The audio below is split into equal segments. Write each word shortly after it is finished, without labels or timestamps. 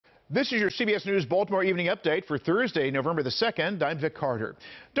This is your CBS News Baltimore Evening Update for Thursday, November the 2nd. I'm Vic Carter.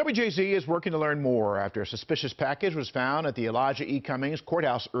 WJZ is working to learn more after a suspicious package was found at the Elijah E. Cummings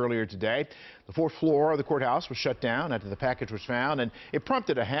Courthouse earlier today. The fourth floor of the courthouse was shut down after the package was found, and it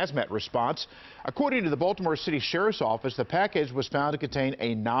prompted a hazmat response. According to the Baltimore City Sheriff's Office, the package was found to contain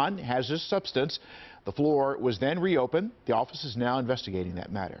a non-hazardous substance. The floor was then reopened. The office is now investigating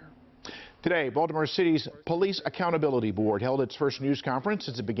that matter. Today, Baltimore City's Police Accountability Board held its first news conference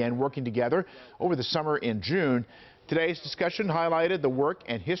since it began working together over the summer in June. Today's discussion highlighted the work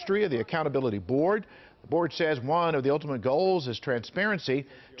and history of the Accountability Board. The board says one of the ultimate goals is transparency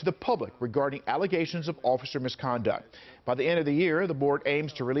to the public regarding allegations of officer misconduct. By the end of the year, the board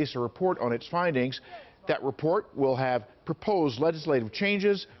aims to release a report on its findings. That report will have proposed legislative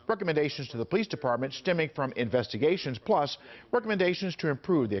changes, recommendations to the police department stemming from investigations, plus recommendations to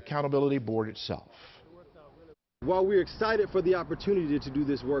improve the accountability board itself. While we're excited for the opportunity to do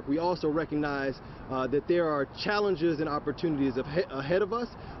this work, we also recognize that there are challenges and opportunities ahead of us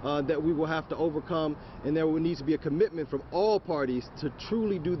that we will have to overcome, and there will need to be a commitment from all parties to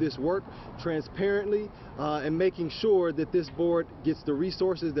truly do this work transparently and making sure that this board gets the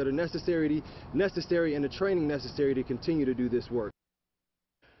resources that are necessary and the training necessary to continue to do this work.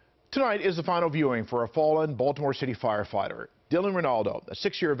 Tonight is the final viewing for a fallen Baltimore City firefighter. Dylan Ronaldo, a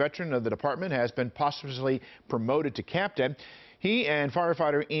 6-year veteran of the department, has been posthumously promoted to captain. He and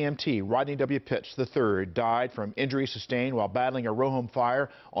firefighter EMT Rodney W. Pitts III died from injuries sustained while battling a row home fire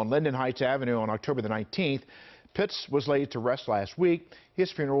on Linden Heights Avenue on October the 19th. Pitts was laid to rest last week.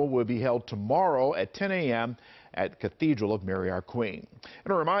 His funeral will be held tomorrow at 10 a.m. at Cathedral of Mary Our Queen.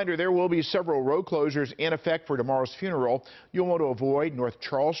 And a reminder, there will be several road closures in effect for tomorrow's funeral. You'll want to avoid North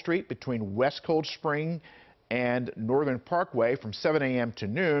Charles Street between West Cold Spring and Northern Parkway from 7 a.m. to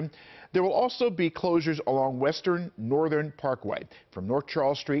noon. There will also be closures along Western Northern Parkway from North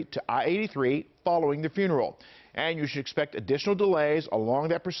Charles Street to I-83 following the funeral. And you should expect additional delays along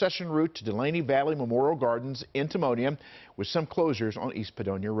that procession route to Delaney Valley Memorial Gardens in Timonium, with some closures on East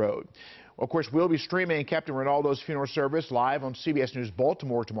Padonia Road. Well, of course, we'll be streaming Captain Ronaldo's funeral service live on CBS News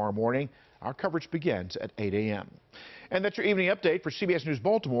Baltimore tomorrow morning. Our coverage begins at 8 a.m. And that's your evening update for CBS News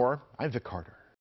Baltimore. I'm Vic Carter.